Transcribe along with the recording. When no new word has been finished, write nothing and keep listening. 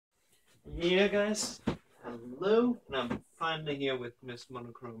Yeah, guys. Hello, and I'm finally here with Miss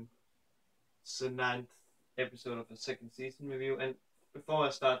Monochrome. It's the ninth episode of the second season review, and before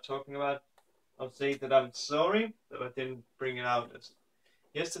I start talking about it, I'll say that I'm sorry that I didn't bring it out as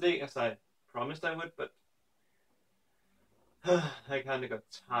yesterday as I promised I would, but I kind of got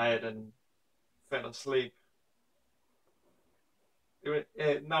tired and fell asleep.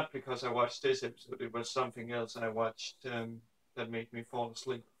 Not because I watched this episode, it was something else I watched that made me fall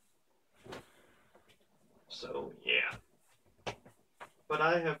asleep. So, yeah. But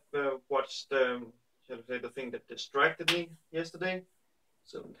I have watched, shall I say, the thing that distracted me yesterday.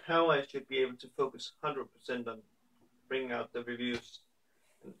 So now I should be able to focus 100% on bringing out the reviews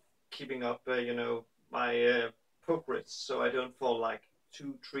and keeping up, my progress, so I don't fall like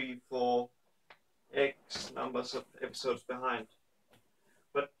 2, 3, 4 X numbers of episodes behind.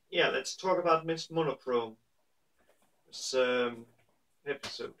 But yeah, let's talk about Miss Monochrome. This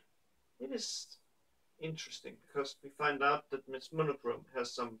episode. It is interesting because we find out that Miss Monochrome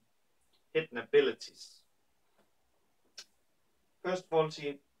has some hidden abilities. First of all,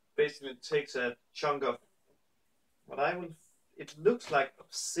 she basically takes a chunk of what I will. It looks like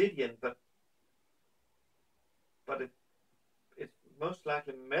obsidian, but it's most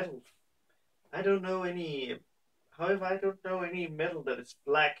likely metal. I don't know any. However, I don't know any metal that is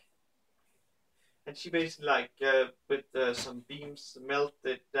black. And she basically with some beams melt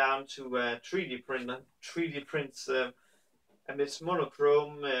it down to a 3D printer. 3D prints a Miss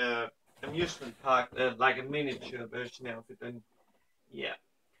Monochrome amusement park, like a miniature version of it. And yeah,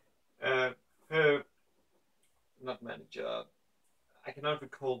 her not manager. I cannot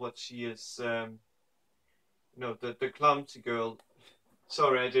recall what she is. The clumsy girl.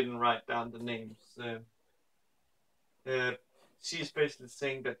 Sorry, I didn't write down the names. Uh, she's basically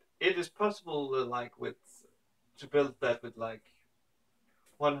saying that it is possible, to build that with like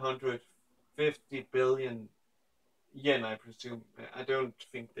 150 billion yen, I presume. I don't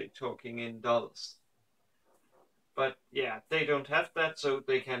think they're talking in dollars. But yeah, they don't have that, so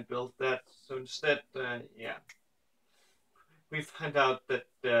they can't build that. So instead, we find out that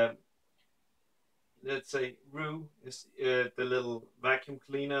let's say Rue is the little vacuum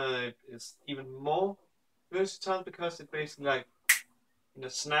cleaner is even more versatile because it basically like in a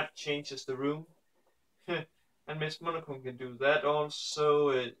snap changes the room. And Miss Monochrome can do that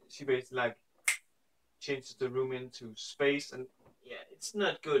also. She basically like changes the room into space, and yeah, it's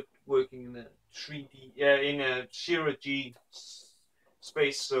not good working in a 3D, in a 0G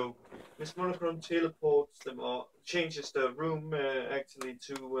space. So Miss Monochrome teleports them or changes the room actually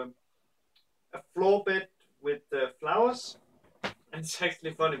to a floor bed with flowers. And it's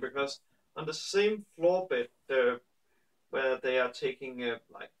actually funny because on the same floor bed where they are taking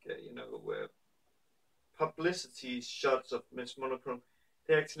publicity shots of Miss Monochrome,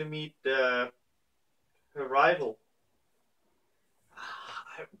 they actually meet her rival.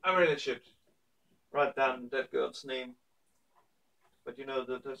 I really should write down that girl's name, but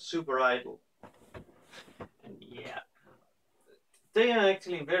the super idol. And yeah, they are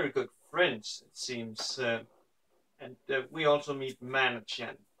actually very good friends, it seems. And we also meet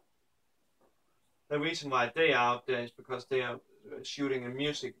Manachan. The reason why they are out there is because they are shooting a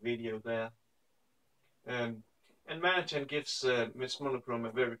music video there. And Manachan gives Miss Monochrome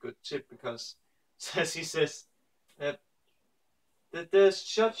a very good tip because, as he says, that the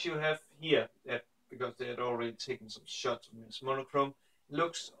shots you have here, because they had already taken some shots of Miss Monochrome,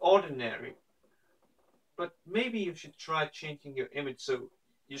 looks ordinary. But maybe you should try changing your image so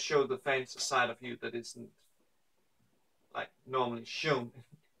you show the fans a side of you that isn't like normally shown.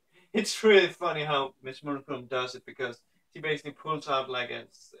 It's really funny how Miss Monochrome does it because she basically pulls out like a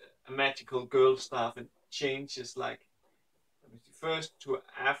magical girl staff and changes like first to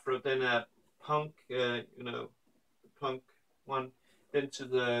afro, then a punk, the punk one, then to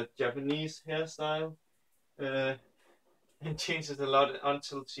the Japanese hairstyle, uh, and changes a lot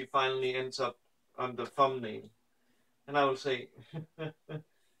until she finally ends up on the thumbnail. And I will say, the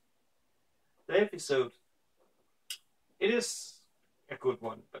episode, it is a good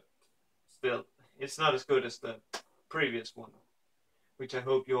one, but still, it's not as good as the previous one, which I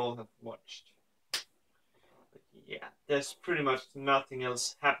hope you all have watched. But yeah, there's pretty much nothing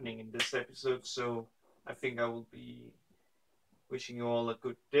else happening in this episode, so I think I will be wishing you all a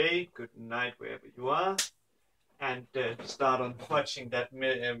good day, good night, wherever you are, and start on watching that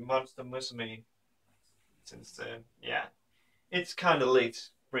Monster Musume, since, it's kind of late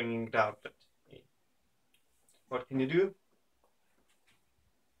bringing it out, but hey, what can you do?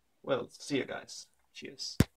 Well, see you guys. Cheers.